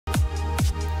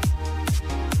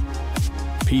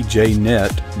pjnet.tv.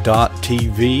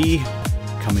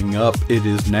 Coming up, it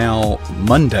is now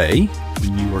Monday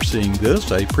when you are seeing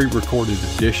this, a pre-recorded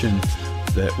edition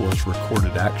that was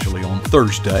recorded actually on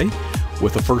Thursday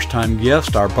with a first-time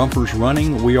guest. Our bumper's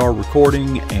running, we are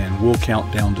recording, and we'll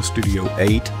count down to Studio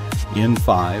 8 in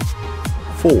 5,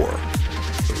 4,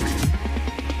 3,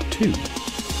 2,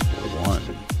 1.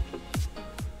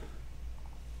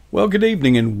 Well, good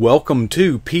evening and welcome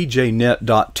to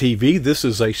pjnet.tv. This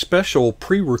is a special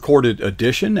pre-recorded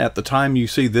edition. At the time you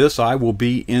see this, I will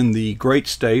be in the great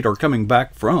state, or coming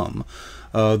back from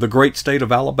the great state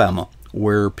of Alabama,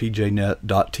 where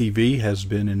pjnet.tv has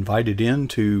been invited in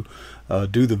to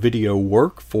do the video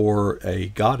work for a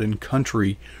God and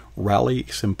Country rally,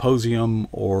 symposium,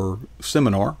 or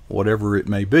seminar, whatever it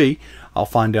may be. I'll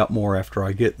find out more after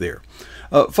I get there.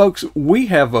 Folks, we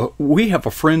have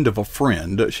a friend of a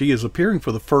friend. She is appearing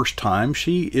for the first time.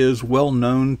 She is well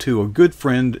known to a good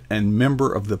friend and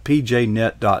member of the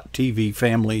pjnet.tv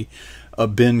family,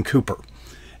 Ben Cooper.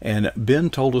 And Ben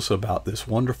told us about this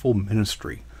wonderful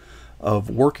ministry of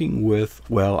working with,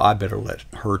 well, I better let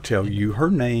her tell you. Her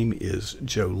name is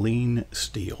Joleen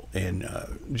Steel. And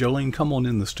Joleen, come on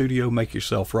in the studio, make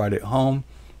yourself right at home.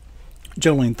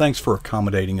 Joleen, thanks for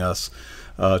accommodating us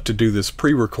to do this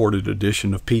pre-recorded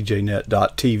edition of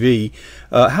pjnet.tv.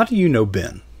 How do you know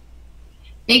Ben?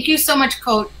 Thank you so much,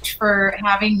 Coach, for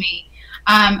having me.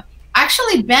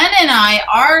 Actually, Ben and I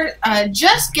are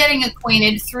just getting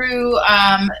acquainted through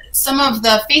some of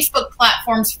the Facebook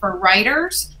platforms for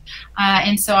writers.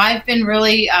 And so I've been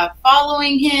really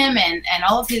following him and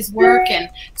all of his work,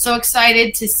 and so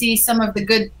excited to see some of the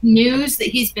good news that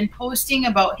he's been posting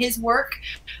about his work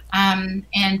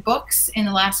and books in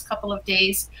the last couple of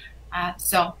days.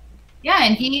 So yeah,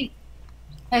 and he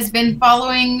has been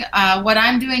following what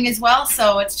I'm doing as well.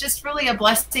 So it's just really a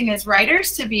blessing as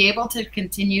writers to be able to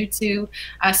continue to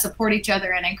support each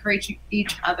other and encourage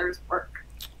each other's work.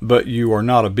 But you are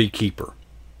not a beekeeper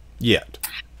yet.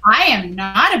 I am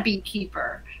not a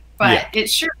beekeeper, but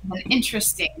it's sure an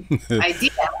interesting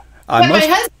idea. But my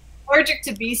husband's allergic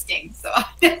to bee stings, so I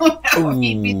don't know if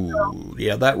he'd be thrilled.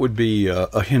 Yeah, that would be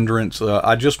a hindrance.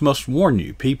 I just must warn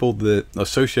you, people that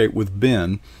associate with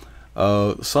Ben,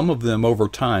 some of them over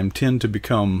time tend to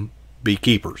become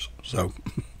beekeepers. So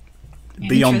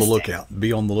be on the lookout.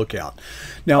 Be on the lookout.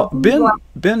 Now,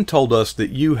 Ben told us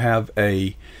that you have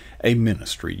a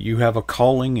ministry. You have a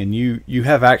calling, and you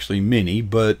have actually many,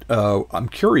 but I'm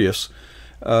curious,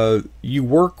 you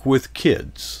work with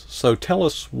kids. So tell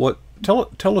us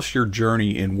tell us your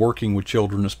journey in working with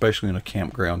children, especially in a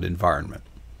campground environment.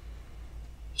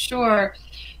 Sure.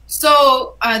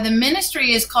 So the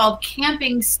ministry is called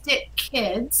Camping Stick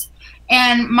Kids.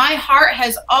 And my heart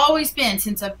has always been,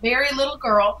 since a very little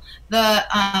girl, the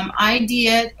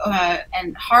idea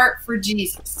and heart for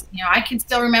Jesus. You know, I can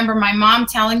still remember my mom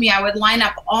telling me I would line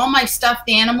up all my stuffed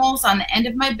animals on the end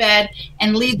of my bed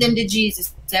and lead them to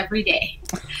Jesus every day.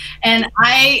 And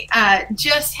I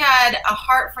just had a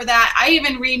heart for that. I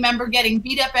even remember getting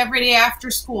beat up every day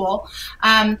after school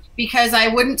because I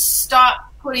wouldn't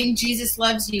stop putting Jesus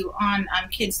Loves You on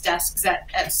kids' desks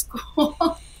at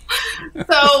school.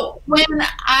 So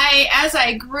as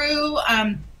I grew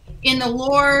in the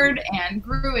Lord and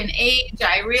grew in age,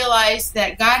 I realized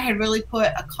that God had really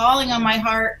put a calling on my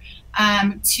heart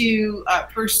to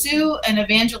pursue an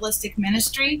evangelistic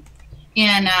ministry.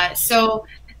 And so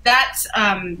that's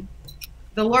the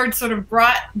Lord sort of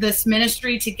brought this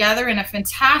ministry together in a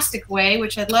fantastic way,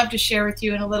 which I'd love to share with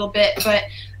you in a little bit. But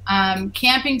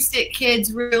Camping Stick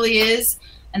Kids really is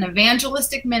an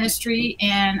evangelistic ministry,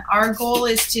 and our goal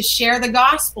is to share the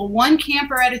gospel one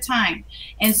camper at a time.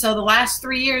 And so the last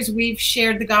 3 years we've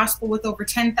shared the gospel with over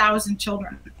 10,000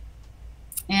 children,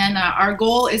 and our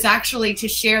goal is actually to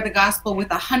share the gospel with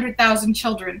 100,000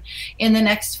 children in the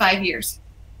next 5 years.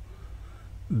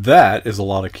 That is a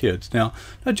lot of kids. Now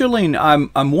Joleen,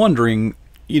 I'm wondering,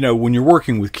 you know, when you're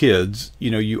working with kids, you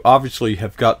know, you obviously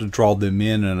have got to draw them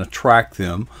in and attract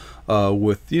them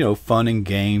with, you know, fun and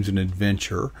games and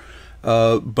adventure.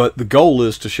 But the goal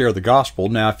is to share the gospel.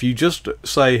 Now, if you just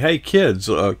say, hey, kids,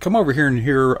 come over here and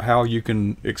hear how you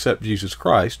can accept Jesus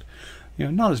Christ, you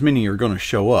know, not as many are going to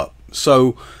show up.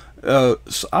 So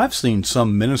I've seen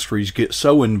some ministries get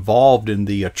so involved in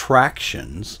the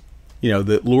attractions, you know,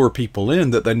 that lure people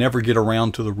in, that they never get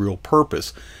around to the real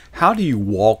purpose. How do you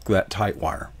walk that tight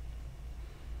wire?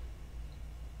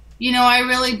 You know, I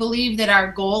really believe that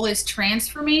our goal is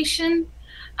transformation,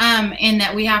 and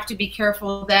that we have to be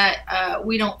careful that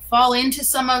we don't fall into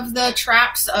some of the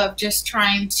traps of just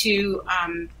trying to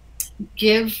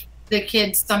give the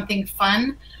kids something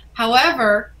fun.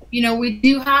 However, you know, we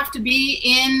do have to be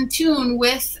in tune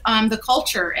with the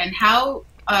culture and how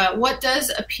what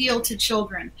does appeal to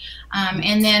children,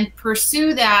 and then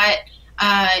pursue that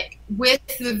with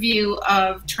the view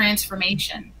of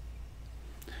transformation.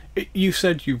 You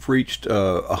said you've reached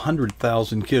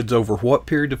 100,000 kids over what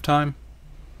period of time?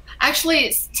 Actually,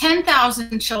 it's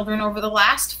 10,000 children over the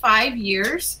last 5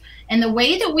 years. And the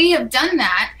way that we have done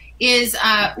that is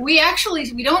we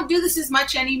don't do this as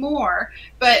much anymore,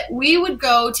 but we would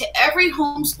go to every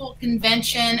homeschool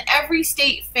convention, every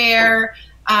state fair,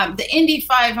 the Indy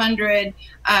 500.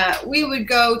 We would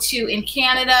go to, in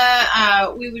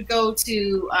Canada, we would go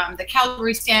to the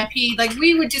Calgary Stampede. Like,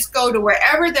 we would just go to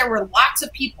wherever there were lots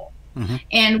of people. Mm-hmm.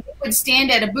 And we would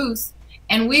stand at a booth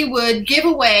and we would give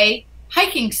away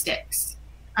hiking sticks.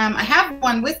 I have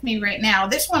one with me right now.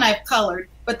 This one I've colored,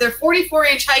 but they're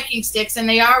 44-inch hiking sticks, and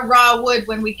they are raw wood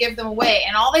when we give them away.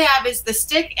 And all they have is the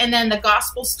stick and then the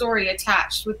gospel story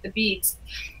attached with the beads.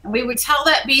 And we would tell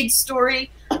that bead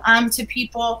story to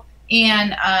people,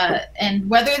 and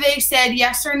whether they said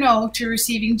yes or no to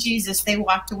receiving Jesus, they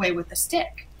walked away with a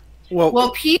stick.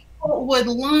 Well, people would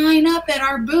line up at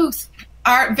our booth.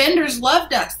 Our vendors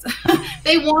loved us.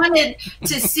 They wanted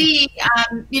to see,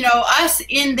 you know, us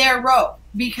in their row,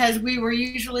 because we were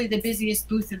usually the busiest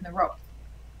booth in the row.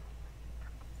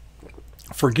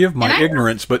 Forgive my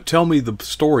ignorance, but tell me the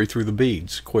story through the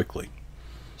beads quickly.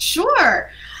 Sure.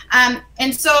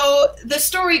 And so the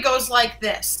story goes like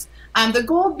this. The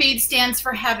gold bead stands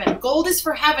for heaven. Gold is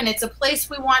for heaven. It's a place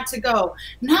we want to go.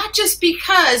 Not just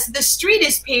because the street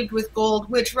is paved with gold,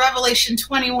 which Revelation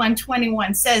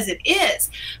 21:21 says it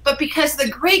is, but because the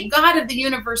great God of the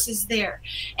universe is there,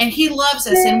 and he loves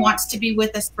us and wants to be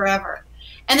with us forever.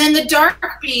 And then the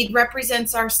dark bead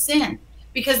represents our sin,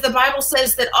 because the Bible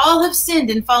says that all have sinned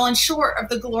and fallen short of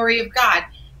the glory of God.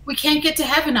 We can't get to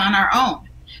heaven on our own.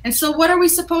 And so what are we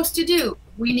supposed to do?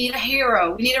 We need a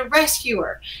hero. We need a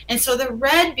rescuer. And so the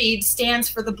red bead stands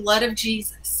for the blood of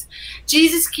Jesus.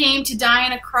 Jesus came to die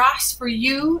on a cross for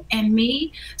you and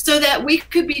me so that we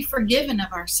could be forgiven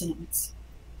of our sins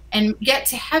and get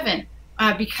to heaven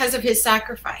because of his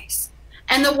sacrifice.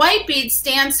 And the white bead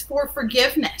stands for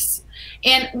forgiveness.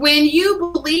 And when you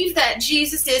believe that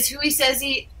Jesus is who he says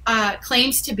he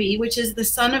claims to be, which is the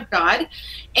Son of God,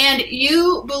 and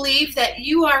you believe that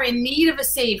you are in need of a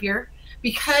Savior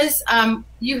because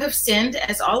you have sinned,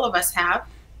 as all of us have,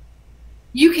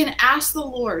 you can ask the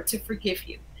Lord to forgive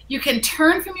you. You can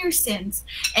turn from your sins,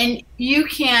 and you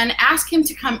can ask him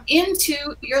to come into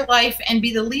your life and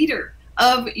be the leader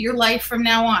of your life from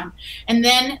now on. And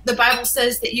then the Bible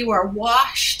says that you are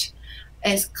washed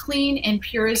as clean and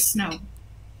pure as snow.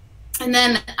 And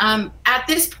then at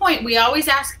this point, we always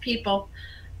ask people,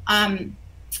 and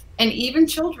even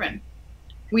children,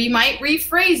 we might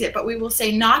rephrase it, but we will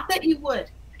say, not that you would,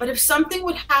 but if something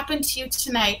would happen to you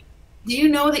tonight, do you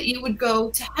know that you would go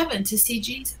to heaven to see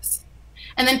Jesus?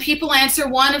 And then people answer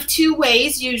one of two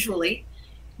ways, usually,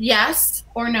 yes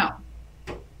or no.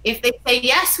 If they say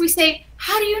yes, we say,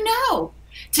 how do you know?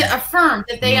 To affirm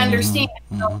that they understand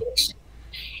salvation.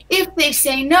 If they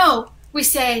say no, we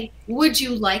say, would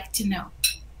you like to know?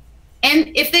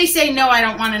 And if they say, no, I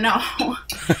don't want to know,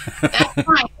 that's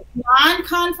fine. It's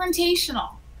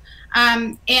non-confrontational.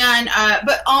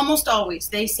 But almost always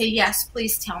they say, yes,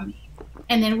 please tell me.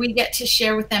 And then we get to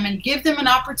share with them and give them an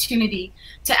opportunity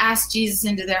to ask Jesus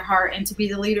into their heart and to be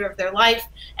the leader of their life.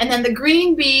 And then the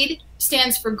green bead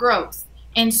stands for growth.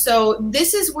 And so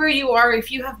this is where you are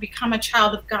if you have become a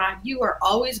child of God. You are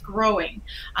always growing.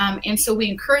 And so we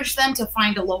encourage them to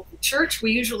find a local church.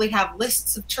 We usually have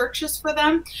lists of churches for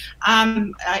them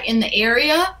in the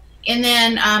area, and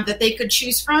then that they could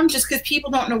choose from, just because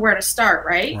people don't know where to start,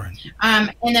 right?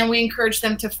 And then we encourage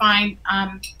them to find,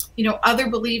 you know, other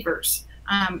believers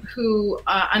who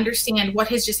understand what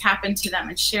has just happened to them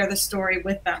and share the story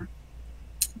with them.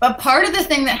 But part of the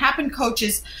thing that happened, Coach,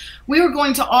 is we were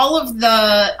going to all of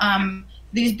the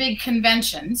these big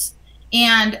conventions,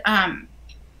 and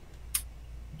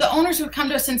the owners would come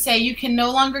to us and say, you can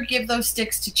no longer give those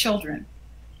sticks to children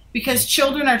because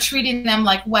children are treating them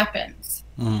like weapons.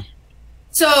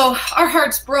 So our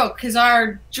hearts broke because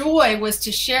our joy was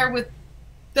to share with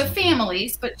the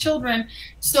families, but children.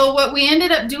 So what we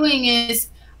ended up doing is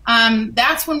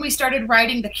that's when we started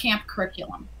writing the camp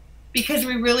curriculum, because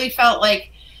we really felt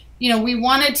like, you know, we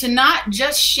wanted to not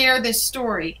just share this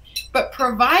story, but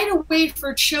provide a way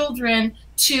for children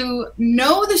to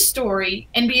know the story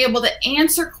and be able to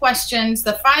answer questions,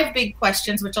 the 5 big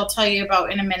questions, which I'll tell you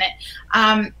about in a minute.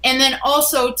 And then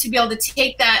also to be able to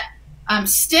take that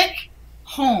stick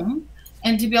home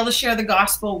and to be able to share the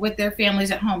gospel with their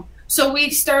families at home. So we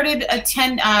started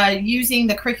using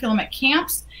the curriculum at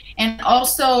camps and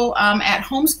also at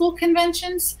homeschool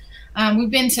conventions. We've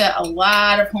been to a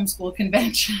lot of homeschool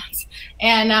conventions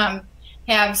and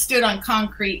have stood on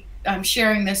concrete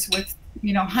sharing this with,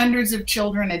 you know, hundreds of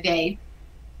children a day.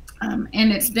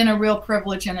 And it's been a real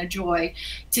privilege and a joy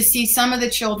to see some of the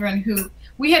children who,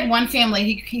 we had one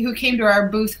family who came to our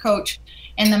booth coach,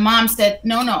 and the mom said,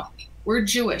 no, we're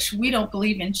Jewish. We don't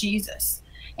believe in Jesus.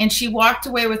 And she walked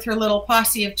away with her little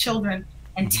posse of children.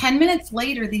 And 10 minutes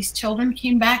later, these children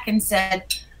came back and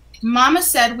said, Mama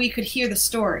said we could hear the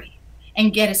story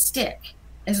and get a stick,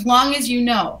 as long as you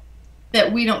know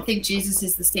that we don't think Jesus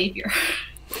is the Savior.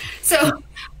 So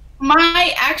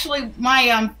my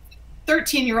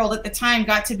 13-year-old at the time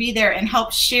got to be there and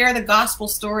help share the gospel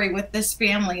story with this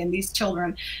family and these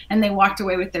children, and they walked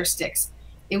away with their sticks.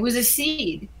 It was a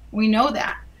seed. We know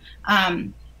that.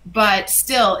 But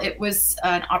still, it was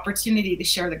an opportunity to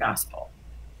share the gospel.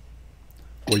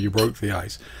 Well, you broke the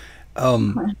ice.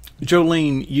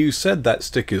 Joleen, you said that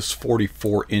stick is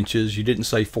 44 inches. You didn't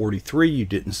say 43. You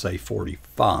didn't say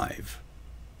 45.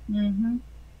 Mm-hmm.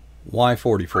 Why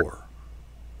 44?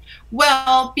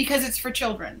 Well, because it's for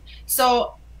children.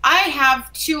 So I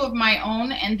have two of my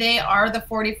own, and they are the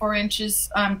 44 inches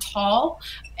tall,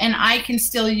 and I can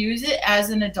still use it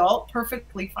as an adult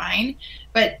perfectly fine.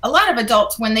 But a lot of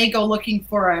adults, when they go looking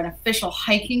for an official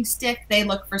hiking stick, they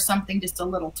look for something just a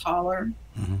little taller.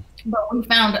 Mm-hmm. But we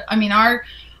found, I mean, our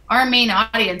main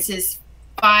audience is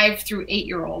 5 through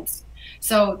 8-year-olds.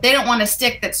 So they don't want a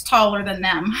stick that's taller than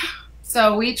them.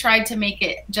 So we tried to make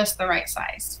it just the right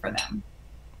size for them.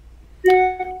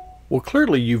 Well,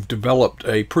 clearly you've developed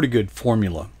a pretty good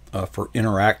formula for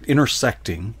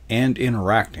intersecting and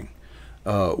interacting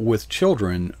with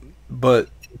children, but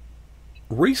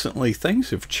recently things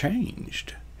have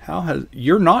changed.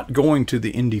 You're not going to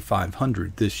the Indy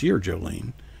 500 this year,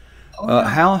 Joleen. Oh, no.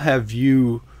 How have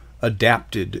you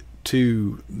adapted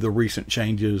to the recent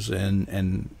changes,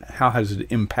 and how has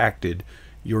it impacted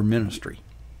your ministry?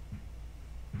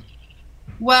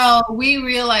 Well, we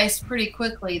realized pretty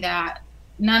quickly that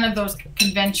none of those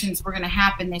conventions were going to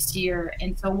happen this year.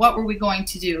 And so what were we going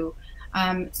to do?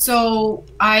 So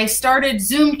I started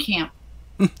Zoom Camp.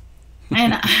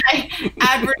 And I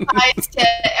advertised to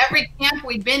every camp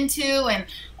we'd been to.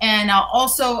 And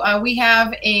also we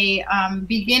have a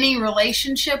beginning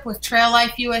relationship with Trail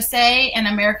Life USA and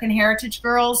American Heritage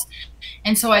Girls.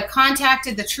 And so I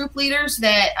contacted the troop leaders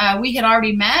that we had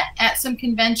already met at some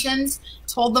conventions,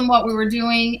 told them what we were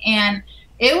doing, and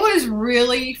it was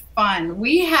really fun.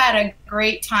 We had a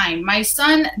great time. My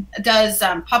son does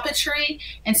puppetry,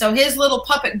 and so his little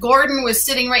puppet Gordon was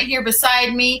sitting right here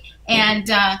beside me,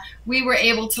 and we were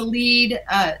able to lead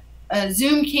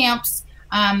Zoom camps,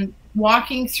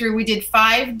 walking through. We did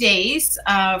 5 days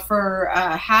for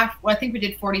I think we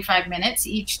did 45 minutes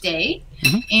each day,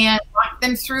 mm-hmm. and walked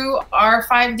them through our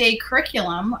 5-day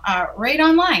curriculum right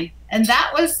online. And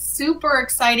that was super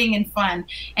exciting and fun.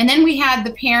 And then we had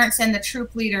the parents and the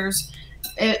troop leaders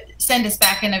send us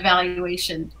back an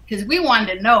evaluation, because we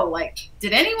wanted to know, like,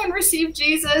 did anyone receive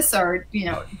Jesus, or, you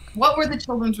know, what were the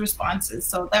children's responses?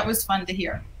 So that was fun to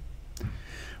hear.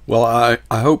 Well,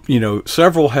 I hope, you know,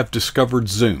 several have discovered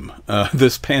Zoom.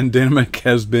 This pandemic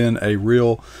has been a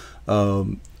real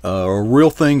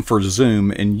thing for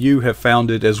Zoom, and you have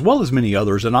found it, as well as many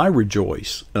others, and I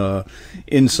rejoice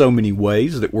in so many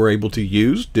ways that we're able to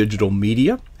use digital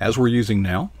media, as we're using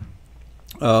now,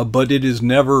 but it is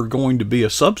never going to be a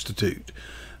substitute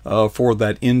for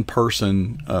that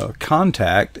in-person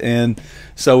contact. And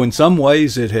so in some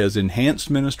ways it has enhanced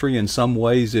ministry, in some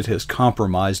ways it has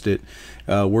compromised it.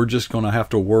 We're just going to have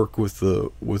to work with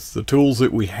the tools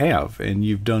that we have, and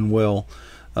you've done well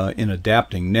in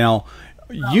adapting. Now,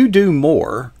 you do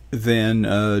more than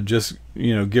just,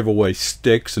 you know, give away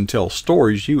sticks and tell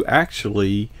stories. You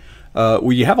actually,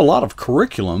 well, you have a lot of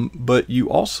curriculum, but you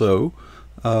also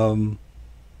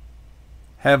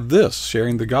have this,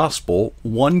 sharing the gospel,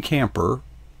 one camper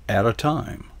at a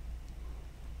time.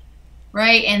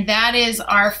 Right, and that is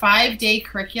our 5-day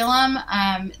curriculum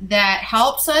that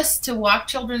helps us to walk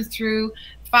children through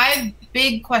 5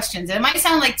 big questions. And it might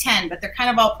sound like 10, but they're kind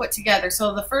of all put together.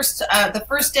 So the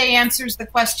first day answers the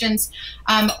questions,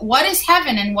 what is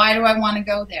heaven and why do I want to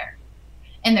go there?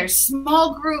 And there's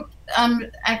small group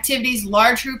activities,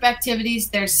 large group activities,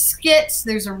 there's skits,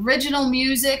 there's original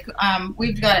music.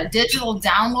 We've got a digital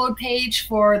download page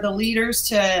for the leaders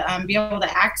to be able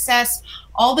to access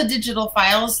all the digital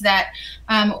files that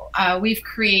we've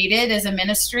created as a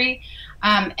ministry.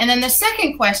 And then the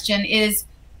second question is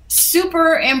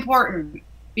super important,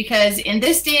 because in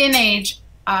this day and age,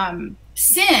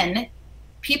 sin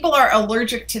people are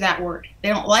allergic to that word. They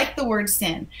don't like the word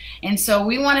sin. And so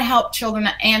we want to help children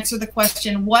answer the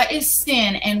question, what is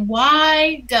sin and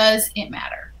why does it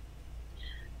matter?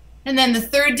 And then the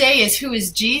third day is, who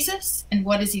is Jesus and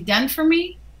what has he done for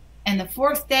me? And the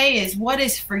fourth day is, what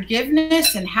is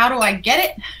forgiveness and how do I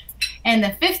get it? And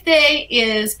the fifth day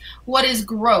is, what is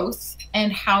growth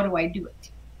and how do I do it?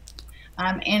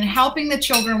 And helping the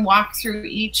children walk through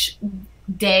each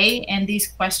day and these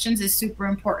questions is super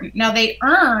important. Now they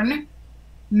earn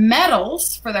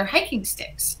medals for their hiking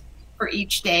sticks for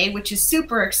each day, which is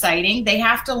super exciting. They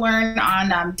have to learn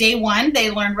on day one,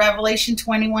 they learn Revelation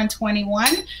 21:21.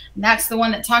 And that's the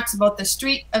one that talks about the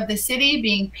street of the city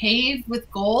being paved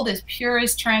with gold as pure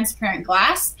as transparent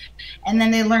glass. And then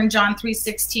they learn John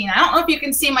 3:16. I don't know if you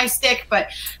can see my stick, but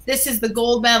this is the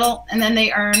gold medal. And then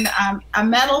they earn a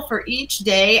medal for each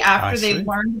day after they've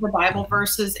learned the Bible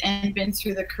verses and been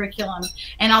through the curriculum.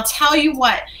 And I'll tell you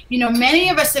what, you know, many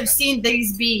of us have seen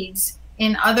these beads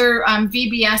in other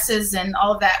VBSs and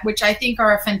all of that, which I think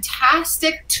are a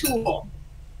fantastic tool.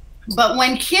 But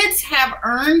when kids have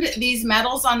earned these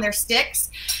medals on their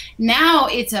sticks, now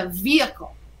it's a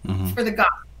vehicle for the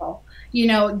gospel. You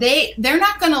know, they're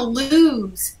not going to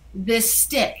lose this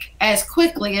stick as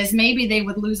quickly as maybe they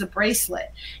would lose a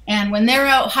bracelet. And when they're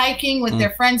out hiking with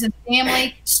their friends and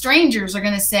family, strangers are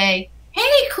going to say,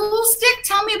 hey, cool stick,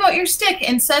 tell me about your stick.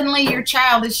 And suddenly your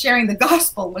child is sharing the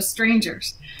gospel with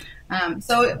strangers.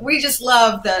 So we just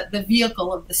love the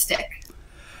vehicle of the stick.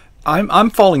 I'm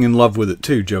falling in love with it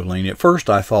too, Joleen. At first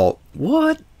I thought,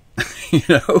 what? You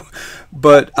know,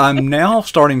 but I'm now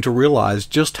starting to realize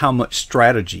just how much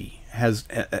strategy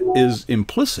is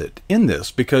implicit in this,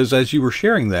 because as you were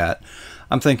sharing that,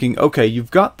 I'm thinking, okay,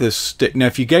 you've got this stick. Now,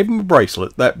 if you gave him a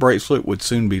bracelet, that bracelet would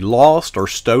soon be lost or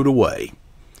stowed away.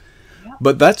 Yep.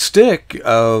 But that stick,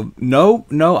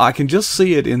 no, I can just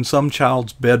see it in some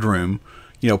child's bedroom,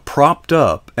 you know, propped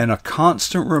up, and a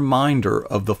constant reminder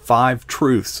of the 5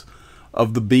 truths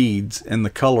of the beads and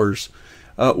the colors.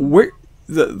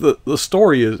 The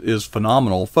story is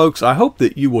phenomenal. Folks, I hope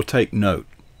that you will take note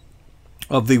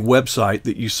of the website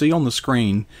that you see on the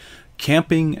screen,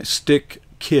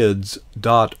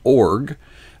 campingstickkids.org.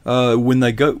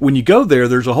 When you go there,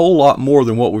 there's a whole lot more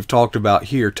than what we've talked about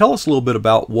here. Tell us a little bit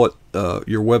about what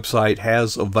your website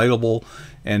has available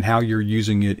and how you're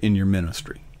using it in your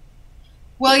ministry.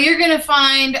 Well, you're going to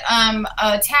find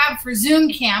a tab for Zoom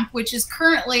Camp, which is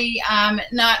currently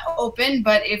not open,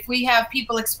 but if we have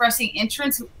people expressing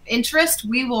interest,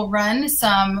 we will run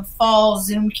some fall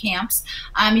Zoom camps.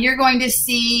 You're going to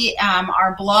see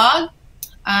our blog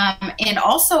and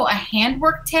also a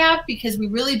handwork tab, because we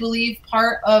really believe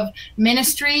part of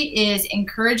ministry is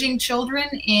encouraging children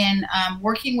in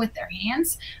working with their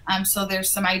hands. So there's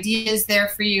some ideas there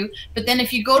for you. But then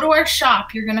if you go to our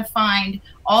shop, you're going to find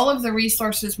all of the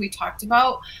resources we talked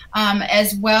about,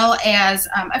 as well as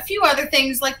a few other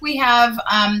things, like we have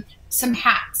some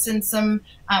hats and some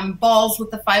balls with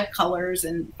the 5 colors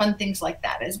and fun things like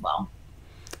that as well.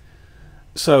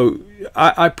 So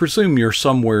I presume you're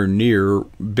somewhere near.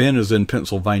 Ben is in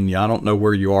Pennsylvania. I don't know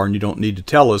where you are, and you don't need to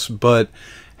tell us, but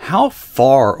how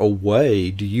far away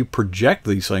do you project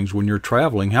these things when you're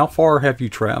traveling? How far have you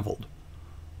traveled?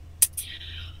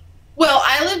 Well,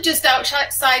 I live just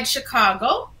outside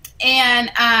Chicago,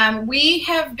 and we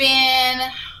have been,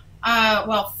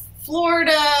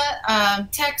 Florida,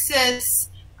 Texas,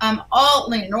 all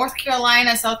North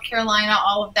Carolina, South Carolina,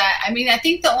 all of that. I mean, I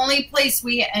think the only place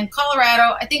in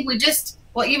Colorado, I think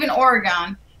even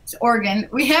Oregon,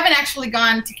 we haven't actually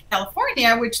gone to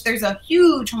California, which there's a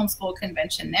huge homeschool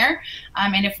convention there.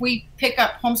 And if we pick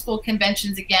up homeschool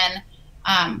conventions again,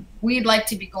 we'd like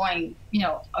to be going, you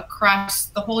know, across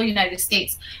the whole United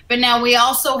States. But now we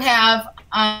also have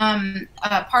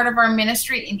part of our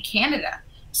ministry in Canada.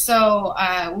 So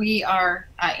we are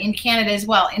in Canada as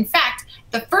well. In fact,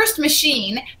 the first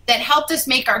machine that helped us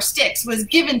make our sticks was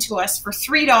given to us for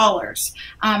 $3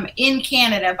 in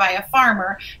Canada by a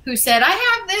farmer who said, I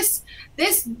have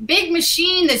this big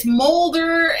machine, this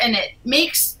molder, and it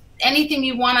makes anything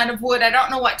you want out of wood. I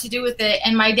don't know what to do with it.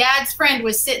 And my dad's friend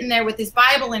was sitting there with his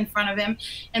Bible in front of him,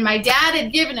 and my dad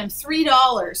had given him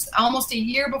 $3 almost a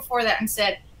year before that and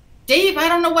said, Dave, I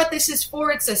don't know what this is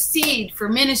for. It's a seed for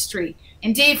ministry.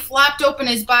 And Dave flopped open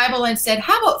his Bible and said,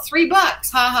 how about $3? Ha,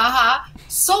 ha, ha.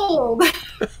 Sold,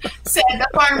 said the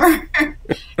farmer.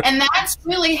 And that's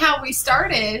really how we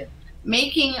started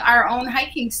making our own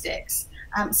hiking sticks.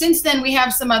 Since then, we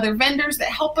have some other vendors that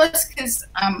help us, because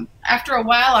after a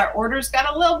while, our orders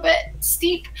got a little bit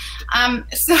steep.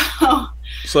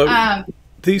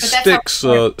 These sticks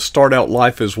start out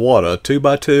life as what, a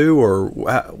 2x2, or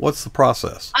what's the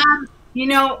process? You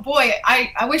know, boy,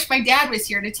 I wish my dad was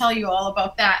here to tell you all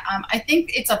about that. I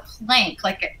think it's a plank,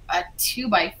 like a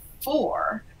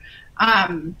 2x4.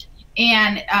 Um,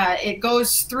 and it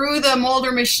goes through the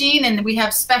molder machine, and we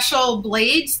have special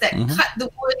blades that cut the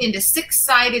wood into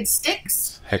 6-sided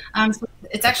sticks. So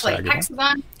it's actually a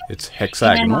hexagon. It's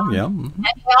hexagonal, and, yeah. And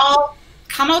they all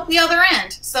come out the other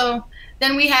end. So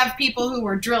then we have people who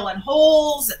were drilling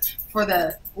holes for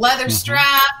the leather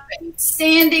strap and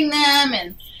sanding them,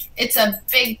 and it's a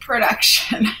big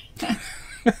production. But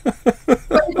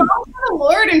it's all for the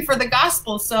Lord and for the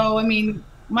gospel. So, I mean,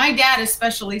 my dad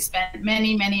especially spent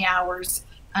many, many hours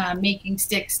making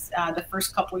sticks the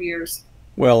first couple years.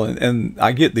 Well, and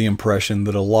I get the impression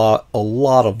that a lot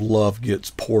of love gets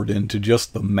poured into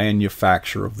just the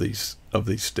manufacture of these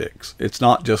sticks. It's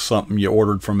not just something you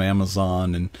ordered from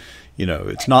Amazon, and you know,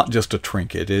 it's not just a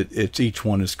trinket. It's each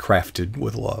one is crafted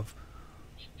with love.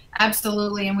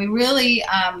 Absolutely. And we really,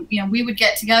 you know, we would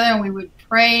get together and we would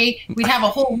pray. We'd have a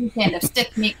whole weekend of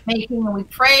stick making, and we'd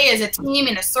pray as a team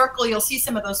in a circle. You'll see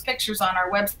some of those pictures on our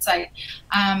website.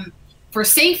 For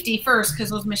safety first, because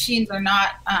those machines are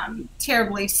not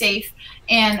terribly safe.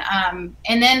 And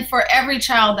then for every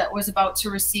child that was about to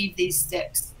receive these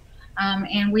sticks.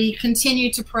 And we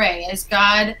continue to pray as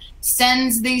God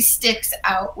sends these sticks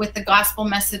out with the gospel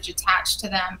message attached to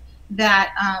them,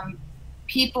 that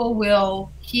people will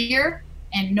hear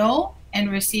and know and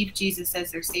receive Jesus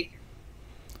as their Savior.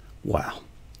 Wow.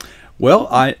 Well,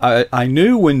 I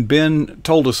knew when Ben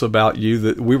told us about you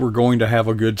that we were going to have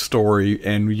a good story,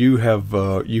 and you have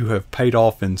paid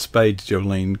off in spades,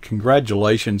 Joleen.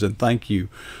 Congratulations, and thank you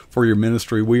for your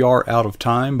ministry. We are out of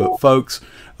time, but folks,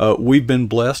 we've been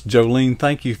blessed. Joleen,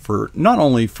 thank you for not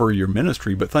only for your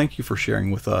ministry, but thank you for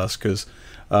sharing with us, because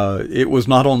it was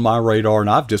not on my radar, and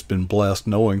I've just been blessed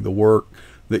knowing the work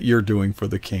that you're doing for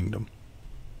the kingdom.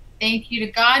 Thank you.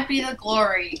 To God be the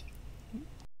glory.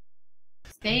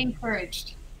 Stay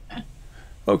encouraged.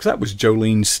 Folks, that was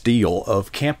Joleen Steel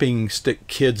of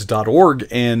CampingStickKids.org,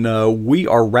 and we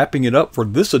are wrapping it up for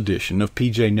this edition of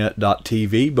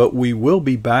PJNet.tv, but we will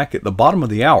be back at the bottom of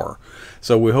the hour,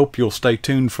 so we hope you'll stay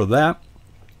tuned for that.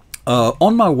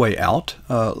 On my way out,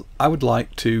 I would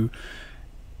like to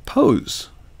pose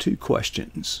 2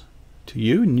 questions to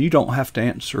you, and you don't have to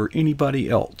answer anybody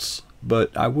else,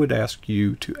 but I would ask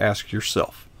you to ask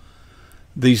yourself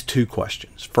these 2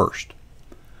 questions. First,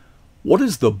 what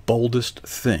is the boldest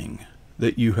thing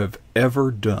that you have ever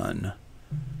done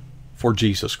for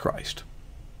Jesus Christ?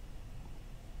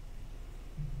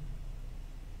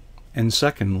 And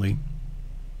secondly,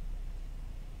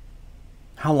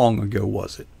 how long ago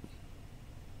was it?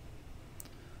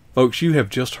 Folks, you have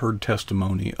just heard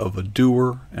testimony of a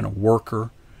doer and a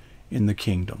worker in the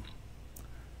kingdom.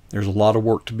 There's a lot of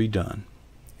work to be done,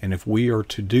 and if we are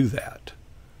to do that,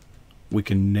 we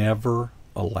can never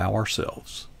allow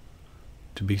ourselves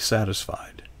to be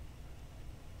satisfied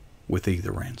with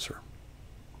either answer.